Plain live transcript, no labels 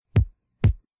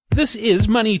This is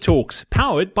Money Talks,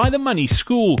 powered by the Money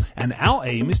School, and our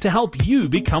aim is to help you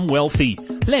become wealthy.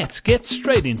 Let's get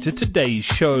straight into today's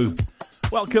show.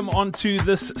 Welcome on to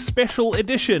this special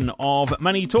edition of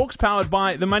Money Talks, powered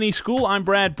by the Money School. I'm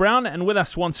Brad Brown, and with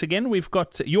us once again, we've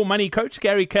got your money coach,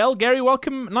 Gary Kale. Gary,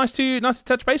 welcome. Nice to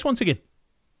touch base once again.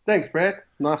 Thanks, Brad.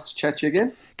 Nice to chat to you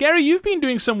again. Gary, you've been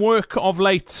doing some work of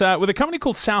late with a company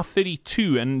called South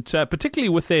 32, and particularly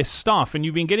with their staff, and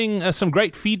you've been getting some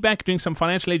great feedback, doing some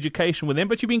financial education with them,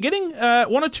 but you've been getting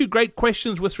one or two great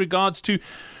questions with regards to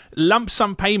lump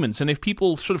sum payments, and if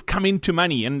people sort of come into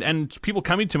money, and people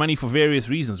come into money for various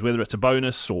reasons, whether it's a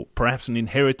bonus or perhaps an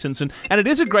inheritance, and it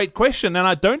is a great question, and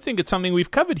I don't think it's something we've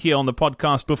covered here on the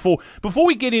podcast before. Before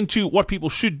we get into what people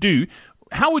should do,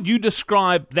 how would you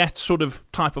describe that sort of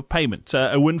type of payment,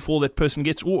 a windfall that person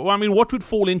gets? I mean, what would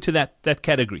fall into that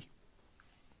category?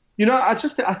 You know, I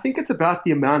think it's about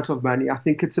the amount of money. I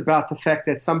think it's about the fact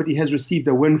that somebody has received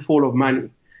a windfall of money,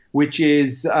 which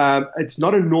is it's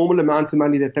not a normal amount of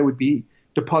money that they would be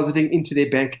depositing into their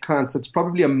bank accounts. It's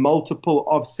probably a multiple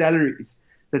of salaries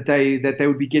that they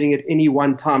would be getting at any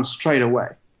one time straight away.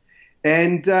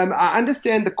 And I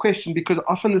understand the question because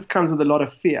often this comes with a lot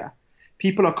of fear.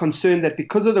 People are concerned that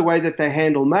because of the way that they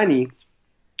handle money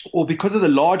or because of the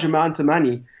large amount of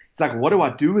money, it's like, what do I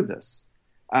do with this?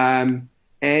 And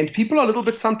people are a little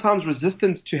bit sometimes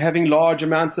resistant to having large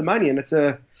amounts of money. And it's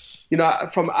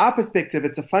from our perspective,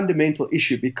 it's a fundamental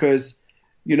issue because,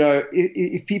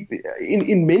 if people,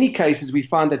 in many cases, we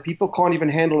find that people can't even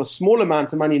handle a small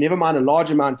amount of money, never mind a large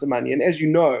amount of money. And as you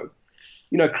know,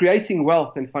 creating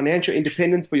wealth and financial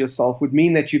independence for yourself would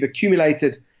mean that you've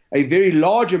accumulated a very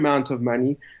large amount of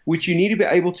money, which you need to be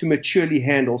able to maturely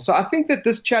handle. So I think that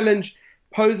this challenge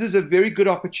poses a very good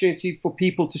opportunity for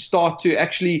people to start to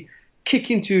actually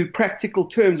kick into practical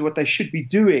terms what they should be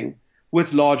doing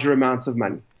with larger amounts of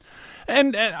money.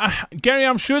 And Gary,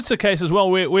 I'm sure it's the case as well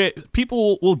where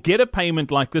people will get a payment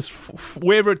like this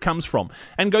wherever it comes from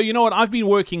and go, you know what, I've been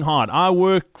working hard. I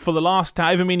work for the last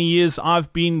however many years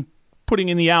I've been putting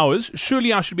in the hours.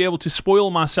 Surely I should be able to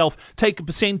spoil myself, take a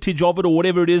percentage of it or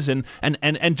whatever it is and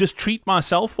just treat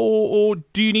myself, or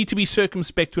do you need to be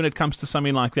circumspect when it comes to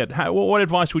something like that? What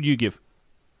advice would you give?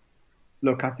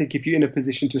 Look, I think if you're in a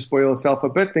position to spoil yourself a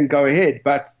bit, then go ahead.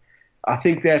 But I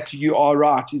think that you are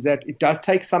right, is that it does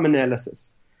take some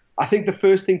analysis. I think the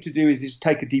first thing to do is just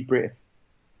take a deep breath.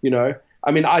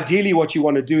 Ideally what you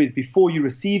want to do is before you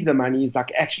receive the money is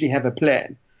like actually have a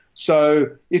plan. So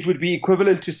it would be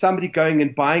equivalent to somebody going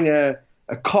and buying a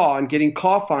car and getting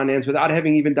car finance without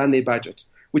having even done their budget,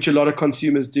 which a lot of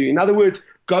consumers do. In other words,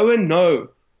 go and know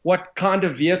what kind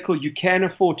of vehicle you can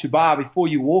afford to buy before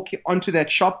you walk onto that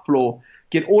shop floor,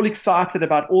 get all excited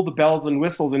about all the bells and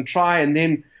whistles and try and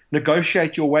then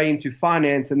negotiate your way into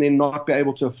finance and then not be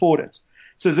able to afford it.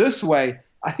 So this way,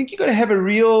 I think you've got to have a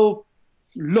real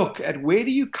look at where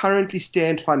do you currently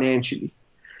stand financially.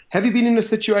 Have you been in a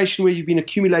situation where you've been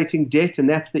accumulating debt and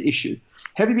that's the issue?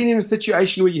 Have you been in a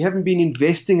situation where you haven't been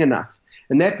investing enough?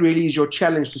 And that really is your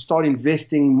challenge to start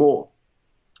investing more.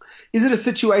 Is it a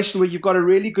situation where you've got a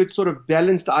really good sort of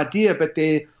balanced idea, but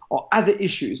there are other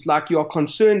issues, like you are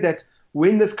concerned that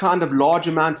when this kind of large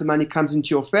amount of money comes into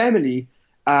your family,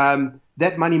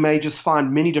 that money may just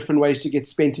find many different ways to get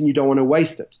spent and you don't want to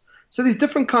waste it. So there's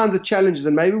different kinds of challenges,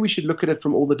 and maybe we should look at it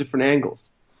from all the different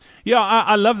angles. Yeah,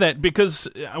 I love that, because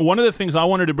one of the things I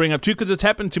wanted to bring up too, because it's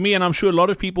happened to me, and I'm sure a lot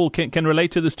of people can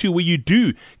relate to this too, where you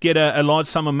do get a large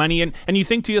sum of money and you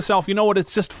think to yourself, you know what,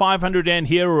 it's just 500 Rand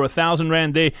here or 1,000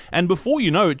 Rand there, and before you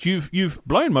know it, you've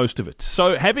blown most of it.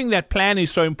 So having that plan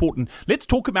is so important. Let's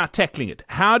talk about tackling it.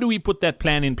 How do we put that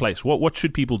plan in place? What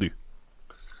should people do?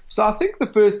 So I think the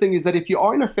first thing is that if you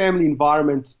are in a family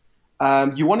environment,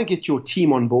 you want to get your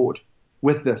team on board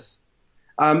with this.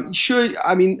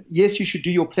 Yes, you should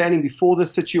do your planning before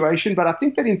this situation, but I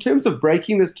think that in terms of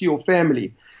breaking this to your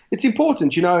family, it's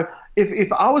important.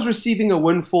 If I was receiving a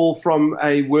windfall from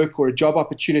a work or a job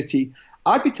opportunity,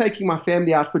 I'd be taking my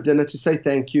family out for dinner to say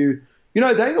thank you.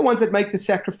 They're the ones that make the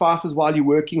sacrifices while you're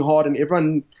working hard, and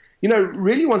everyone,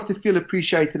 really wants to feel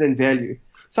appreciated and valued.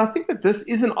 So I think that this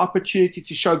is an opportunity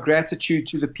to show gratitude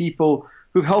to the people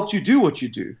who've helped you do what you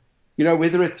do.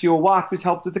 Whether it's your wife who's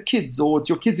helped with the kids, or it's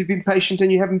your kids who've been patient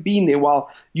and you haven't been there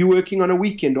while you're working on a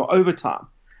weekend or overtime.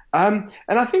 And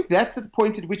I think that's the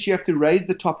point at which you have to raise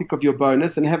the topic of your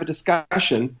bonus and have a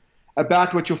discussion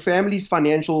about what your family's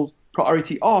financial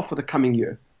priority are for the coming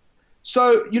year.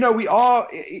 So, we are,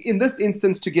 in this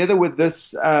instance, together with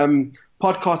this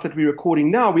podcast that we're recording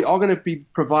now, we are going to be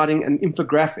providing an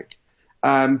infographic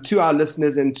to our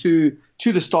listeners and to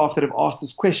the staff that have asked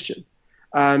this question.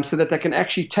 so that they can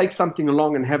actually take something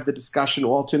along and have the discussion,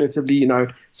 or alternatively,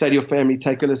 say to your family,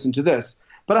 take a listen to this.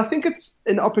 But I think it's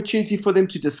an opportunity for them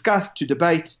to discuss, to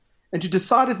debate, and to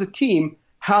decide as a team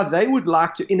how they would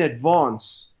like to, in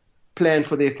advance, plan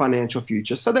for their financial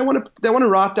future. So they want to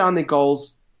write down their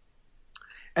goals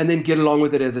and then get along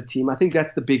with it as a team. I think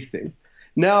that's the big thing.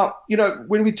 Now,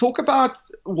 when we talk about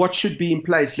what should be in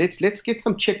place, let's get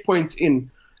some checkpoints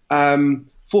in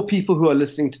for people who are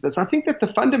listening to this. I think that the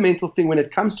fundamental thing when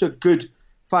it comes to a good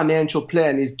financial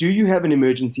plan is, do you have an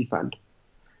emergency fund?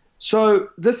 So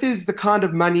this is the kind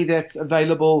of money that's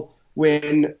available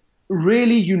when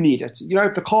really you need it.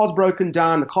 If the car's broken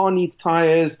down, the car needs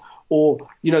tires, or,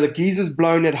 the geezer's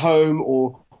blown at home,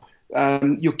 or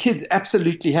your kids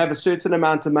absolutely have a certain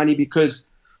amount of money because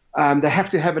they have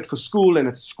to have it for school and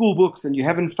it's school books and you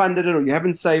haven't funded it or you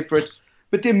haven't saved for it.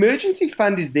 But the emergency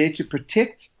fund is there to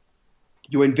protect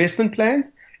your investment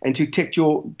plans and to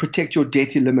protect your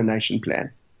debt elimination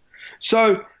plan.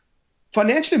 So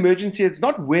financial emergency, it's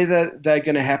not whether they're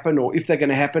going to happen or if they're going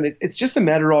to happen. It's just a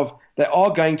matter of they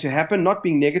are going to happen, not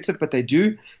being negative, but they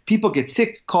do. People get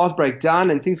sick, cars break down,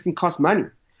 and things can cost money.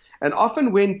 And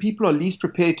often when people are least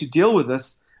prepared to deal with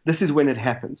this is when it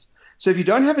happens. So if you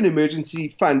don't have an emergency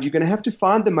fund, you're going to have to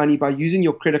find the money by using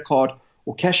your credit card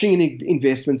or cashing in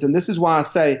investments. And this is why I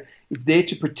say it's there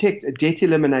to protect a debt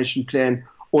elimination plan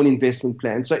or an investment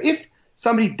plan. So if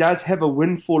somebody does have a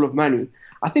windfall of money,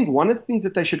 I think one of the things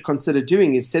that they should consider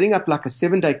doing is setting up like a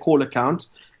 7-day call account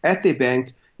at their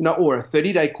bank, or a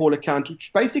 30-day call account,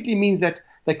 which basically means that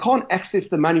they can't access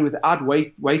the money without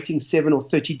waiting 7 or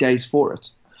 30 days for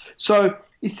it. So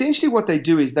essentially what they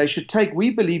do is we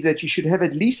believe that you should have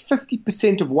at least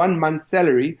 50% of 1 month's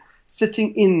salary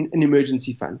sitting in an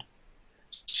emergency fund.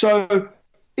 So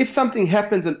if something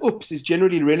happens, and oops is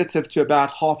generally relative to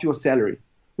about half your salary,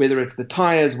 whether it's the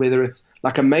tires, whether it's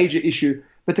like a major issue.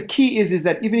 But the key is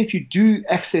that even if you do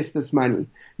access this money,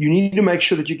 you need to make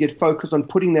sure that you get focused on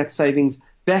putting that savings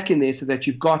back in there so that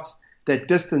you've got that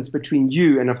distance between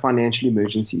you and a financial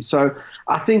emergency. So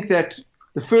I think that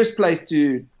the first place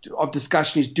of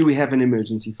discussion is, do we have an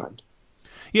emergency fund?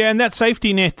 Yeah, and that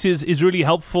safety net is really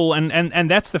helpful,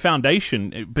 and that's the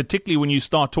foundation, particularly when you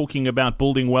start talking about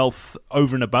building wealth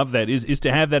over and above that, is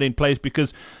to have that in place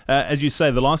because, as you say,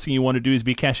 the last thing you want to do is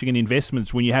be cashing in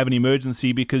investments when you have an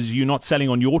emergency because you're not selling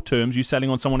on your terms, you're selling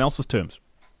on someone else's terms.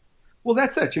 Well,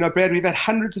 that's it. Brad, we've had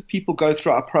hundreds of people go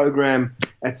through our program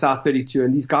at South 32,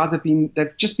 and these guys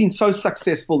they've just been so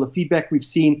successful. The feedback we've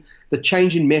seen, the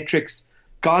change in metrics,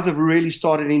 guys have really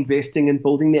started investing and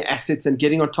building their assets and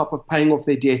getting on top of paying off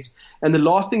their debt. And the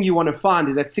last thing you want to find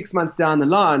is that 6 months down the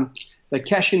line, they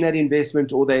cash in that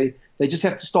investment, or they just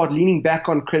have to start leaning back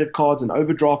on credit cards and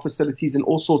overdraft facilities and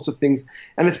all sorts of things.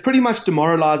 And it's pretty much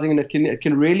demoralizing, and it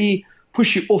can really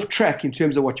push you off track in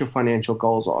terms of what your financial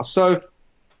goals are. So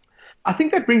I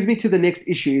think that brings me to the next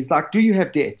issue is do you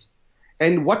have debt?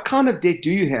 And what kind of debt do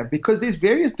you have? Because there's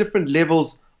various different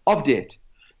levels of debt.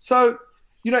 So,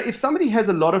 if somebody has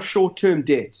a lot of short-term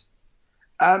debt,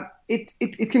 debt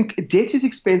is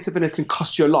expensive and it can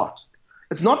cost you a lot.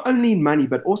 It's not only in money,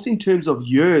 but also in terms of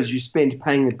years you spend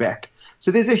paying it back. So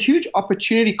there's a huge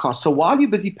opportunity cost. So while you're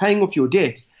busy paying off your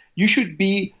debt, you should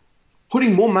be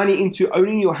putting more money into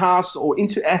owning your house or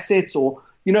into assets or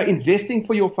investing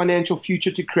for your financial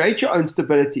future to create your own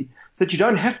stability so that you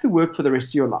don't have to work for the rest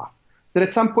of your life. So that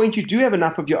at some point you do have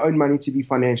enough of your own money to be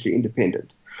financially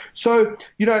independent. So,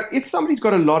 if somebody's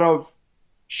got a lot of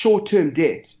short-term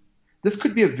debt, this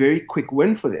could be a very quick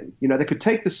win for them. They could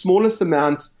take the smallest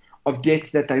amount of debt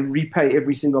that they repay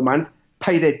every single month,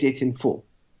 pay that debt in full.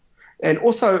 And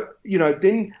also,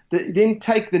 then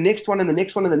take the next one and the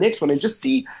next one and the next one and just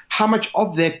see how much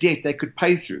of that debt they could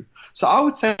pay through. So I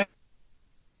would say,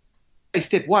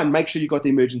 step one, make sure you got the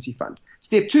emergency fund.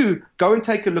 Step two, go and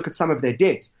take a look at some of their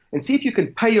debt and see if you can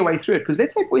pay your way through it. Because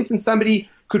let's say, for instance, somebody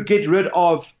could get rid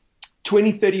of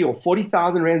 20, 30 or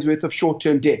 40,000 rands worth of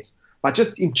short-term debt by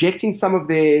just injecting some of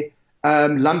their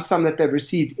lump sum that they've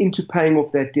received into paying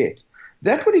off that debt.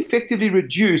 That would effectively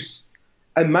reduce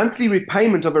a monthly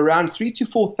repayment of around 3,000 to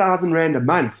 4,000 rand a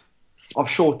month of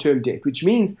short-term debt, which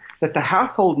means that the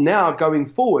household now going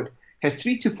forward has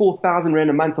 3,000 to 4,000 rand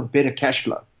a month of better cash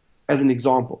flow, as an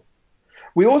example.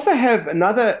 We also have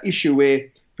another issue where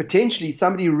potentially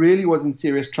somebody really was in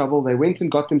serious trouble. They went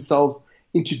and got themselves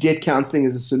into debt counseling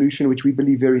as a solution, which we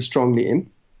believe very strongly in.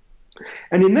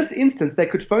 And in this instance, they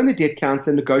could phone the debt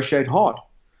counselor and negotiate hard.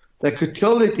 They could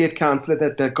tell the debt counselor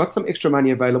that they've got some extra money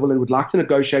available and would like to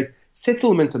negotiate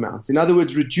settlement amounts. In other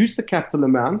words, reduce the capital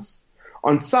amounts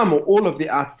on some or all of the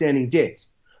outstanding debt.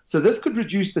 So this could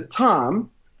reduce the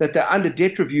time that they're under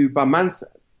debt review by months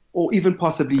or even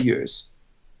possibly years.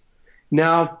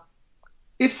 Now,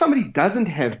 if somebody doesn't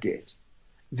have debt,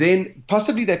 then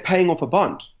possibly they're paying off a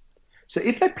bond. So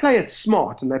if they play it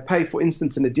smart and they pay, for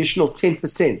instance, an additional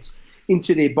 10%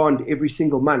 into their bond every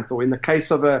single month, or in the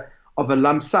case of a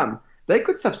lump sum, they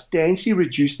could substantially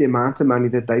reduce the amount of money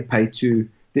that they pay to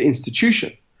the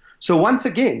institution. So once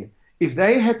again, if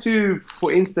they had to,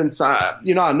 for instance, I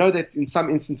know that in some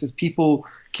instances people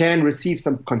can receive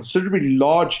some considerably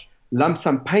large lump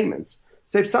sum payments.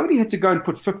 So if somebody had to go and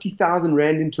put 50,000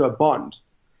 Rand into a bond,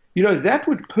 that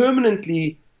would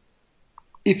permanently,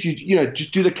 if you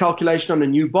just do the calculation on a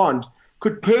new bond,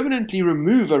 could permanently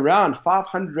remove around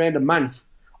 500 Rand a month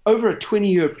over a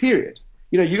 20-year period.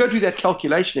 You go do that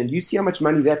calculation and you see how much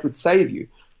money that would save you.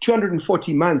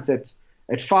 240 months at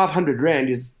 500 Rand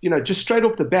is, just straight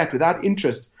off the bat without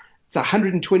interest, it's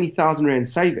 120,000 Rand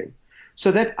saving.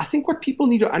 So that I think what people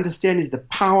need to understand is the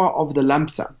power of the lump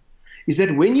sum, is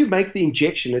that when you make the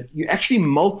injection, you actually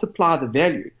multiply the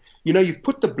value. You've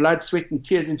put the blood, sweat, and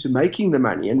tears into making the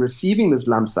money and receiving this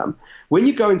lump sum. When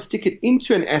you go and stick it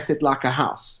into an asset like a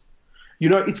house,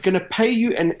 it's going to pay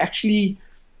you and actually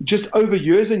just over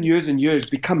years and years and years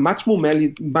become much more money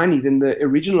than the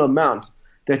original amount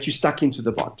that you stuck into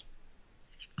the bond.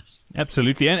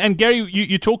 Absolutely. And Gary,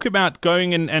 you talk about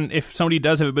going and if somebody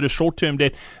does have a bit of short-term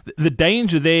debt, the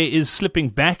danger there is slipping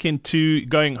back into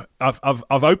going, I've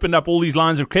opened up all these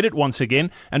lines of credit once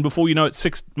again, and before you know it,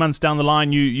 6 months down the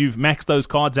line, you've maxed those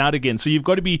cards out again. So you've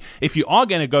got to be, if you are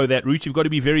going to go that route, you've got to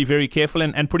be very, very careful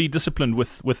and pretty disciplined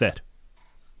with that.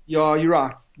 Yeah, you're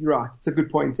right. It's a good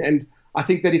point. And I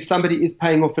think that if somebody is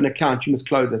paying off an account, you must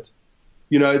close it.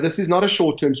 This is not a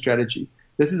short-term strategy.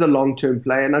 This is a long-term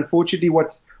play. And unfortunately,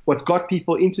 what's got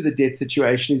people into the debt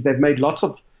situation is they've made lots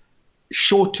of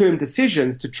short-term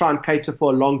decisions to try and cater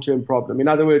for a long-term problem. In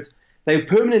other words, they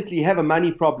permanently have a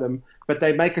money problem, but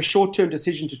they make a short-term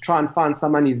decision to try and find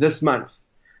some money this month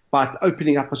by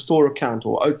opening up a store account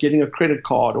or getting a credit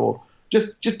card or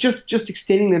just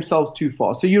extending themselves too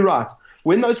far. So you're right.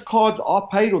 When those cards are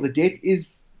paid or the debt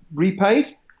is repaid,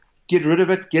 get rid of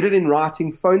it, get it in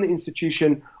writing, phone the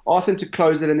institution, ask them to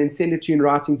close it, and then send it to you in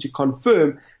writing to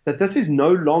confirm that this is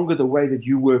no longer the way that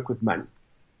you work with money.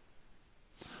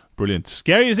 Brilliant.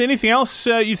 Gary, is there anything else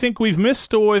you think we've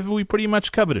missed, or have we pretty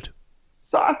much covered it?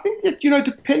 So I think that,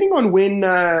 depending on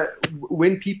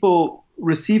when people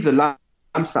receive the lump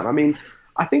sum,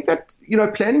 I think that,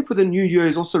 planning for the new year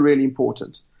is also really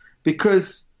important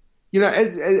because,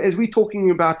 as we're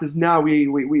talking about this now,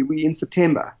 we in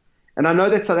September. And I know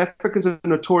that South Africans are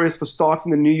notorious for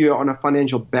starting the new year on a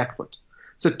financial back foot.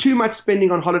 So too much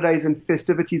spending on holidays and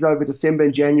festivities over December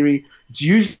and January, it's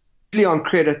usually on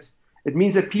credit. It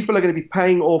means that people are going to be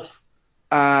paying off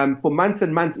for months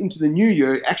and months into the new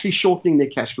year, actually shortening their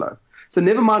cash flow. So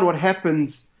never mind what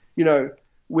happens,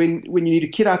 when you need to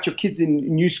kit out your kids in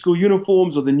new school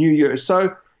uniforms or the new year.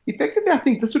 So effectively, I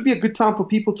think this would be a good time for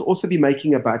people to also be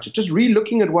making a budget, just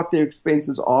re-looking at what their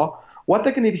expenses are, what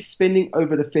they're going to be spending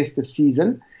over the festive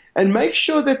season, and make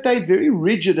sure that they're very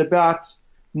rigid about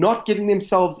not getting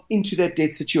themselves into that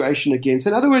debt situation again. So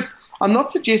in other words, I'm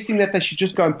not suggesting that they should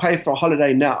just go and pay for a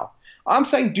holiday now. I'm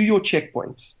saying do your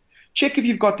checkpoints. Check if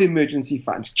you've got the emergency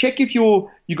fund. Check if you've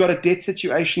got a debt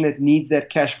situation that needs that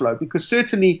cash flow, because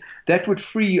certainly that would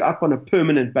free you up on a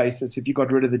permanent basis if you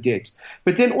got rid of the debt.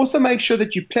 But then also make sure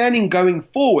that you're planning going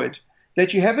forward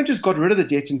that you haven't just got rid of the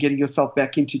debt and getting yourself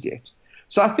back into debt.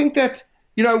 So I think that,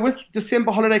 with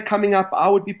December holiday coming up, I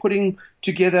would be putting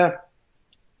together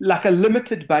like a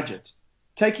limited budget,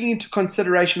 taking into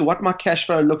consideration what my cash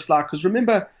flow looks like. Because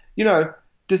remember,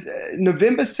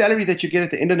 November's salary that you get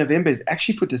at the end of November is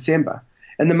actually for December.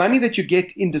 And the money that you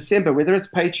get in December, whether it's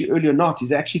paid to you early or not,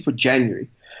 is actually for January.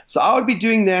 So I would be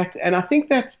doing that. And I think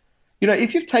that,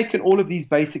 if you've taken all of these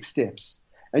basic steps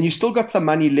and you still got some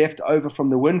money left over from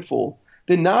the windfall,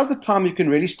 then now's the time you can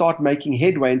really start making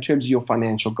headway in terms of your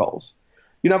financial goals.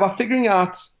 By figuring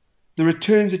out the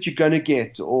returns that you're going to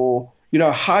get or,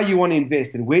 how you want to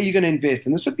invest and where you're going to invest.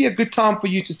 And this would be a good time for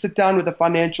you to sit down with a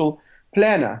financial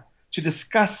planner to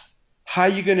discuss how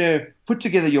you're going to put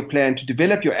together your plan to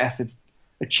develop your assets,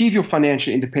 achieve your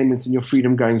financial independence and your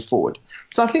freedom going forward.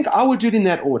 So I think I would do it in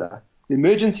that order. The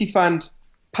emergency fund,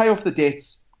 pay off the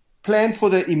debts, plan for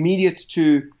the immediate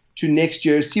to next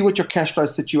year, see what your cash flow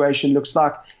situation looks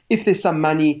like. If there's some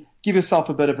money, give yourself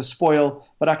a bit of a spoil.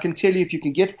 But I can tell you, if you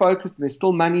can get focused and there's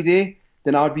still money there,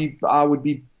 then I would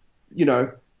be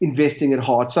investing it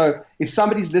hard. So if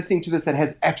somebody's listening to this that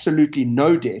has absolutely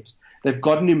no debt, they've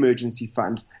got an emergency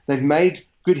fund, they've made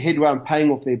good headway on paying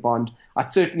off their bond,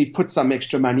 I'd certainly put some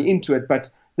extra money into it. But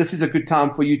this is a good time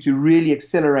for you to really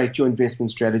accelerate your investment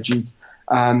strategies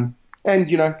And, if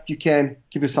you can,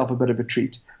 give yourself a bit of a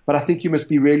treat. But I think you must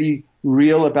be really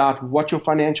real about what your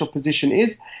financial position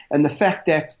is, and the fact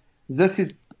that this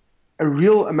is a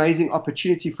real amazing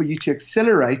opportunity for you to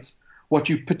accelerate what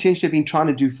you've potentially been trying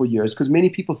to do for years, because many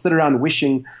people sit around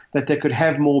wishing that they could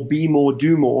have more, be more,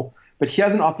 do more. But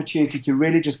here's an opportunity to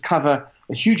really just cover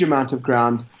a huge amount of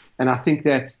ground. And I think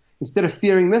that instead of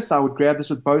fearing this, I would grab this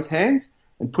with both hands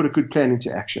and put a good plan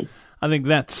into action. I think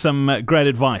that's some great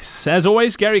advice. As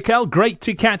always, Gary Kell, great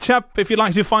to catch up. If you'd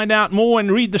like to find out more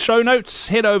and read the show notes,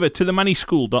 head over to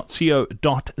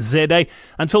themoneyschool.co.za.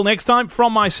 Until next time,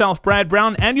 from myself, Brad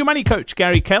Brown, and your money coach,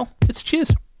 Gary Kell, it's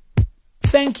cheers.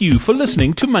 Thank you for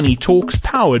listening to Money Talks,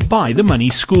 powered by The Money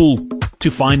School.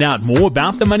 To find out more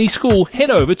about The Money School,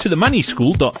 head over to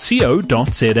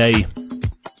themoneyschool.co.za.